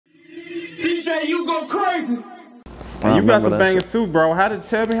Hey, you go crazy. And you got some bangers too, bro.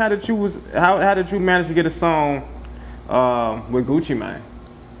 Tell me how did you manage to get a song with Gucci Mane?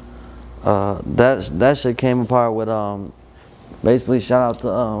 That shit came apart with basically shout out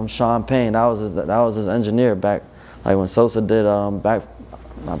to Sean Payne. That was his engineer back like when Sosa did not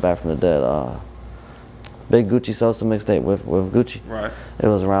Back from the Dead, Big Gucci Sosa mixtape with Gucci. Right. It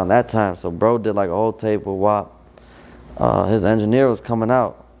was around that time. So bro did like a whole tape with WAP. His engineer was coming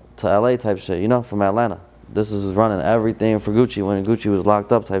out to LA type shit, you know, from Atlanta. This is running everything for Gucci when Gucci was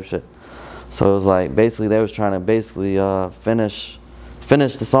locked up type shit. So it was like basically they was trying to basically finish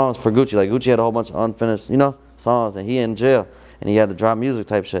the songs for Gucci. Like Gucci had a whole bunch of unfinished, you know, songs, and he in jail and he had to drop music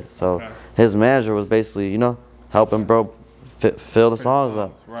type shit. So his manager was basically, you know, helping bro fill the songs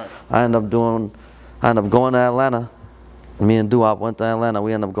up. Right. I ended up going to Atlanta. Me and Doo-Wop went to Atlanta.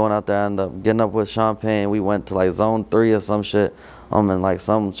 We ended up going out there. I ended up getting up with Sean Payne. We went to like Zone 3 or some shit. I'm in like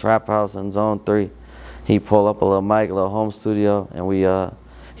some trap house in Zone 3. He pulled up a little mic, a little home studio, and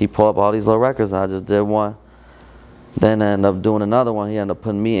he pulled up all these little records, and I just did one. Then I ended up doing another one. He ended up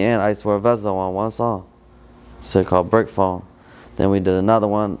putting me and Ice Vezo on one song. Shit called Brick Phone. Then we did another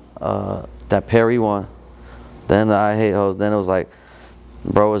one, that Perry one. Then the I Hate Hoes. Then it was like,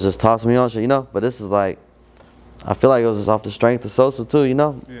 bro was just tossing me on shit, you know? But this is like, I feel like it was just off the strength of Sosa too, you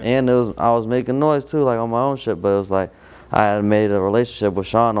know? Yeah. And I was making noise too, like on my own shit, but it was like, I had made a relationship with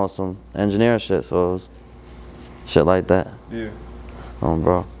Sean on some engineering shit, so it was shit like that. Yeah.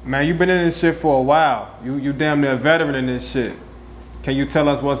 Bro. Man, you been in this shit for a while. You damn near a veteran in this shit. Can you tell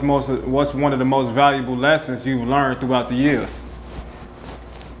us what's one of the most valuable lessons you've learned throughout the years?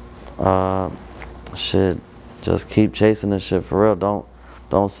 Shit, just keep chasing this shit for real.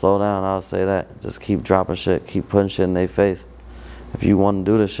 Don't slow down, I'll say that. Just keep dropping shit, keep putting shit in their face. If you want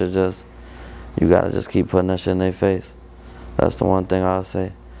to do this shit, you gotta just keep putting that shit in their face. That's the one thing I'll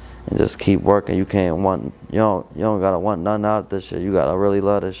say. And just keep working. You don't gotta want nothing out of this shit. You gotta really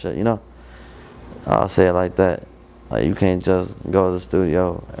love this shit, you know? I'll say it like that. Like you can't just go to the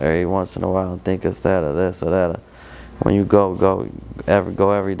studio every once in a while and think it's that or this or that. When you go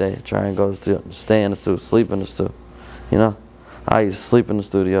every day. Try and go to the studio, stay in the studio, sleep in the studio, you know? I used to sleep in the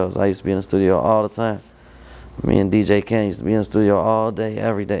studios. I used to be in the studio all the time. Me and DJ Ken used to be in the studio all day,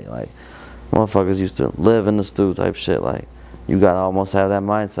 every day. Like, motherfuckers used to live in the studio type shit. Like, you gotta almost have that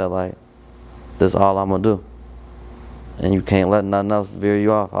mindset, like, this is all I'm gonna do. And you can't let nothing else veer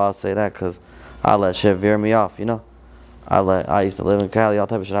you off. I'll say that, cause I let shit veer me off, you know? I used to live in Cali, all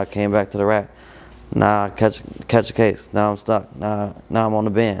type of shit. I came back to the rap. Now I catch a case. Now I'm stuck. Now I'm on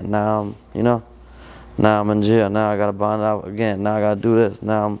the band. Now I'm, you know? Now I'm in jail. Now I gotta bond out again. Now I gotta do this.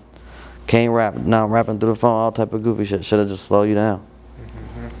 Now I'm can't rap. Now I'm rapping through the phone. All type of goofy shit. Shit'll just slow you down.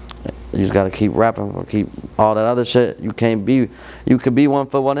 You just gotta keep rapping or keep all that other shit. You could be 1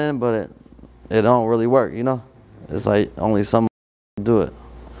 foot one in, but it don't really work, you know? It's like only some do it.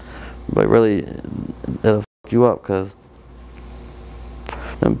 But really, it'll fuck you up, cause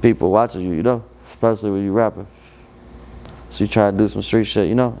them people watching you, you know? Especially when you rapping. So you try to do some street shit,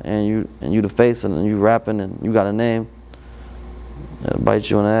 you know? And you the face and you rapping and you got a name. It'll bite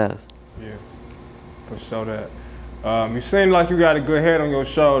you in the ass. Yeah, for sure that. You seem like you got a good head on your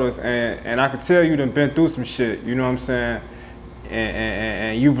shoulders, and I could tell you done been through some shit, you know what I'm saying?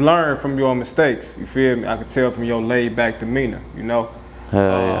 And you've learned from your mistakes, you feel me? I could tell from your laid back demeanor, you know?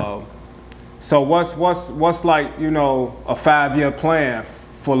 Hell yeah. So what's like, you know, a 5-year plan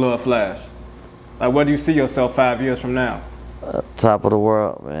for Lil Flash? Like, where do you see yourself 5 years from now? Top of the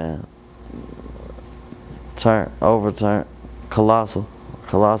world, man. Overturn. Colossal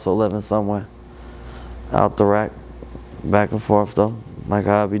living somewhere. Out the rack. Back and forth though. Like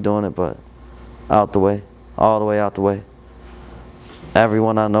how I be doing it, but out the way. All the way out the way.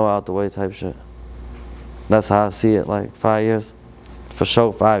 Everyone I know out the way type shit. That's how I see it, like 5 years. For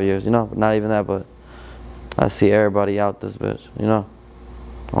sure 5 years, you know? Not even that, but I see everybody out this bitch, you know?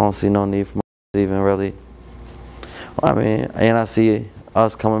 I don't see no need for even really. I mean, and I see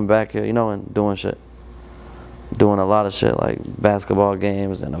us coming back here, you know, and doing shit. Doing a lot of shit, like basketball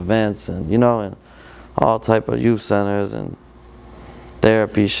games and events and, you know, and all type of youth centers and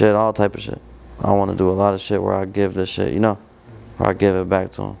therapy shit, all type of shit. I want to do a lot of shit where I give this shit, you know, where I give it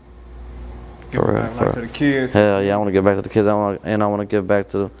back to them. For real. Like to the kids. Hell yeah, I want to give back to the kids. I want to give back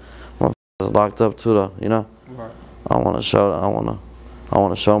to the motherfuckers locked up too, though, you know. Right. I want to show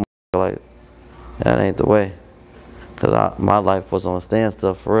them like that ain't the way. Cause my life was on a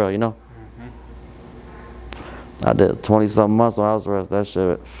standstill for real, you know. I did 20-something months on house arrest.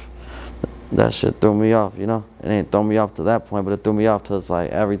 That shit threw me off, you know. It ain't throw me off to that point, but it threw me off to it's like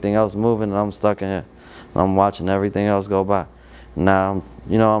everything else moving and I'm stuck in here. And I'm watching everything else go by. Now,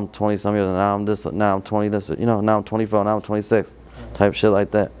 you know, I'm 20-some years, now I'm this, now I'm 20, this, you know, now I'm 24, now I'm 26, type shit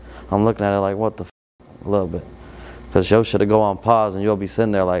like that. I'm looking at it like, what the f, a little bit. Because your shit'll go on pause and you'll be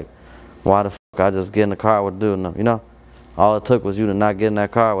sitting there like, why the f I just get in the car with a dude, you know? All it took was you to not get in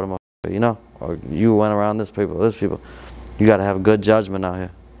that car with a motherfucker, you know? Or you went around this people. You gotta have good judgment out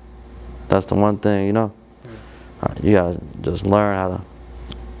here. That's the one thing, you know? You gotta just learn how to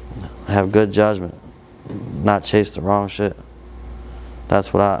have good judgment, not chase the wrong shit.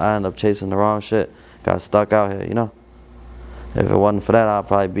 That's what I end up chasing the wrong shit. Got stuck out here, you know? If it wasn't for that, I'd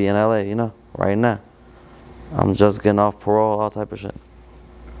probably be in LA, you know, right now. I'm just getting off parole, all type of shit.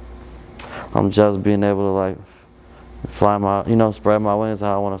 I'm just being able to like fly my, you know, spread my wings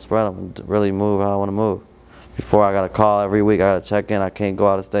how I want to spread them, and really move how I want to move. Before I got to call every week, I got to check in, I can't go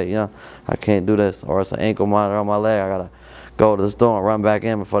out of state, you know, I can't do this. Or it's an ankle monitor on my leg, I got to go to the store and run back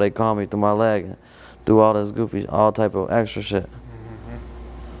in before they call me through my leg and do all this goofy, all type of extra shit.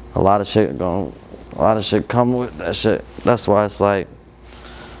 A lot of shit come with that shit. That's why it's like,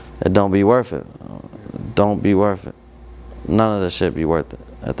 it don't be worth it. Don't be worth it. None of this shit be worth it.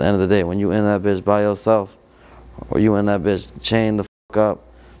 At the end of the day, when you in that bitch by yourself, or you in that bitch chained the fuck up,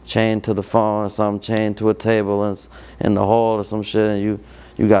 chained to the phone or something, chained to a table and in the hole or some shit, and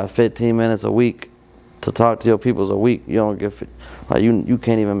you got 15 minutes a week to talk to your peoples a week. You don't get, like you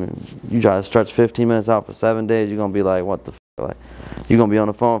can't even, you try to stretch 15 minutes out for 7 days, you're gonna be like, what the fuck? Like, you're gonna be on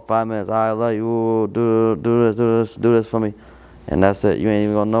the phone 5 minutes, I love you, ooh, do this for me. And that's it. You ain't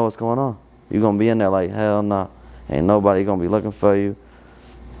even gonna know what's going on. You're gonna be in there like, hell nah. Ain't nobody gonna be looking for you.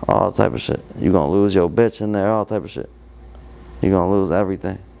 All type of shit. You're gonna lose your bitch in there, all type of shit. You're gonna lose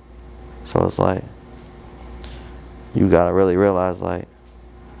everything. So it's like, you gotta really realize like,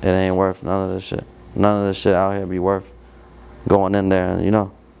 it ain't worth none of this shit. None of this shit out here be worth going in there and, you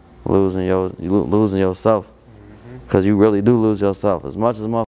know, losing yourself. Because you really do lose yourself. As much as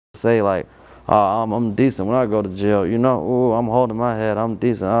motherfuckers say like, oh, I'm decent when I go to jail, you know, ooh, I'm holding my head, I'm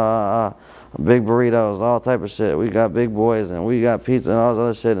decent, big burritos, all type of shit. We got big boys and we got pizza and all this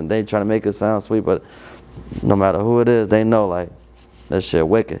other shit, and they try to make it sound sweet, but no matter who it is, they know like, that shit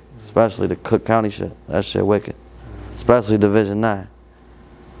wicked. Especially the Cook County shit, that shit wicked. Especially Division 9,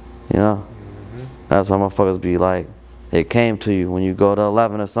 you know? That's why motherfuckers be like, it came to you when you go to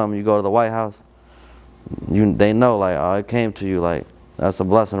 11 or something, you go to the White House, they know like, oh, it came to you, like, that's a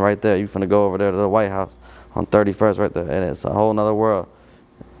blessing right there. You finna go over there to the White House on 31st right there, and it's a whole nother world.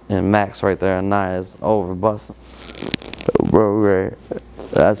 And Max right there and 9 is over busting. Bro, right.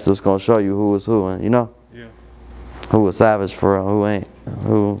 That's just gonna show you who is who, and you know? Yeah. Who is savage for real, who ain't.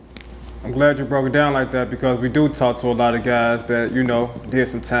 Who. I'm glad you broke it down like that, because we do talk to a lot of guys that, you know, did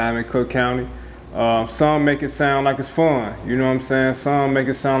some time in Cook County. Some make it sound like it's fun, you know what I'm saying? Some make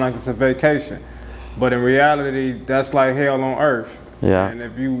it sound like it's a vacation. But in reality, that's like hell on earth. Yeah. And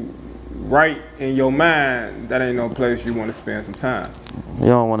if you right in your mind, that ain't no place you want to spend some time. You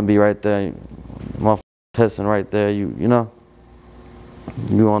don't want to be right there, motherfucker pissing right there. You know,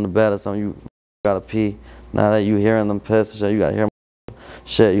 you on the bed or something, you gotta pee. Now that you hearing them piss and shit, you gotta hear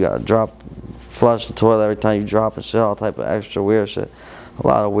shit. You gotta flush the toilet every time you drop and shit. All type of extra weird shit. A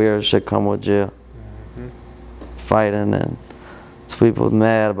lot of weird shit come with jail. Fighting and people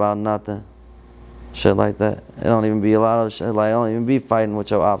mad about nothing. Shit like that. It don't even be a lot of shit. Like, it don't even be fighting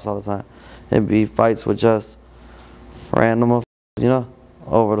with your ops all the time. It be fights with just random motherfuckers, you know,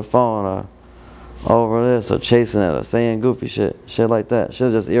 over the phone or over this or chasing it or saying goofy shit. Shit like that.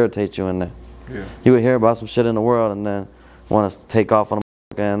 Shit just irritate you in there. Yeah. You would hear about some shit in the world and then want to take off on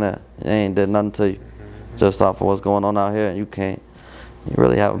a motherfucker in there. It ain't did nothing to you. Just off of what's going on out here, and you can't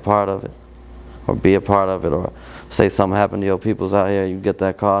really have a part of it or be a part of it, or say something happened to your peoples out here, you get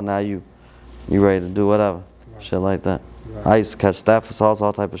that call, now you ready to do whatever. Right. Shit like that. Right. I used to catch staff assaults,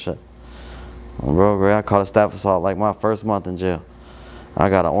 all type of shit. Bro, I caught a staff assault like my first month in jail. I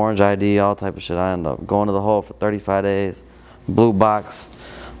got an orange ID, all type of shit. I ended up going to the hole for 35 days, blue box,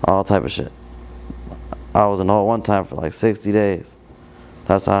 all type of shit. I was in the hole one time for like 60 days.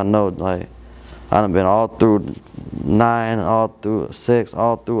 That's how I know, like, I done been all through 9, all through 6,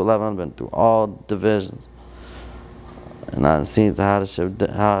 all through 11. I've been through all divisions. And I done seen how the shit,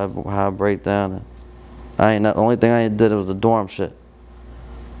 how it break down. And the only thing I did was the dorm shit,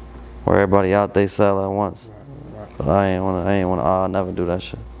 where everybody out they cell at once. Right. But I ain't wanna. I'll never do that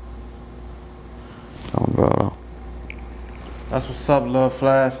shit. Oh, bro. That's what's up, Lil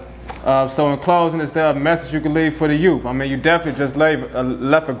Flash. So in closing, is there a message you can leave for the youth? I mean, you definitely just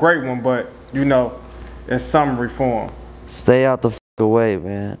left a great one, but you know, in summary form. Stay out the f away,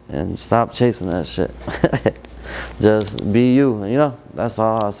 man, and stop chasing that shit. Just be you, you know. That's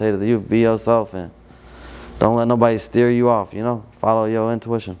all I say to the youth. Be yourself, and Don't let nobody steer you off, you know? Follow your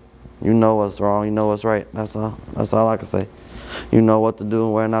intuition. You know what's wrong, you know what's right. That's all I can say. You know what to do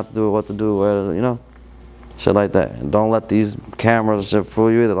and where not to do it, what to do, where to, you know? Shit like that. And don't let these cameras and shit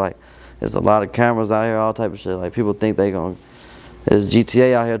fool you either. Like, there's a lot of cameras out here, all type of shit. Like, people think they gonna, there's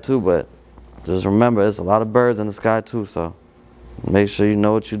GTA out here too, but just remember, there's a lot of birds in the sky too, so make sure you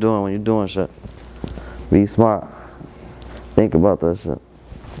know what you're doing when you're doing shit. Be smart. Think about that shit.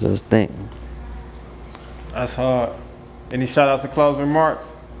 Just think. That's hard. Any shout outs to closing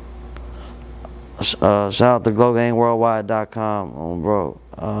remarks? Shout out to GlowGangWorldwide.com, bro.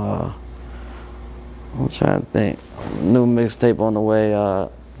 I'm trying to think. New mixtape on the way.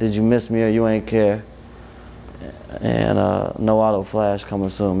 Did You Miss Me or You Ain't Care? And No Lil Flash coming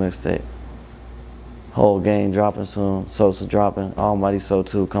soon mixtape. Whole Gang dropping soon. Sosa dropping. Almighty So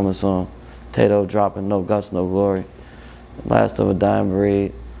 2 coming soon. Tato dropping. No Guts, No Glory. Last of a Dying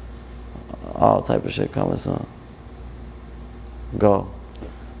Breed. All type of shit coming soon. Go.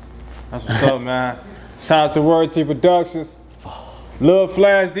 That's what's up, man. Shout out to Word T Productions. Lil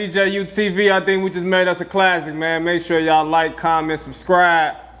Flash, DJUTV, I think we just made us a classic, man. Make sure y'all like, comment,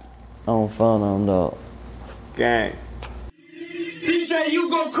 subscribe. I don't follow them, though. Gang. DJ, you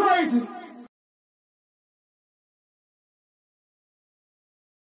go crazy.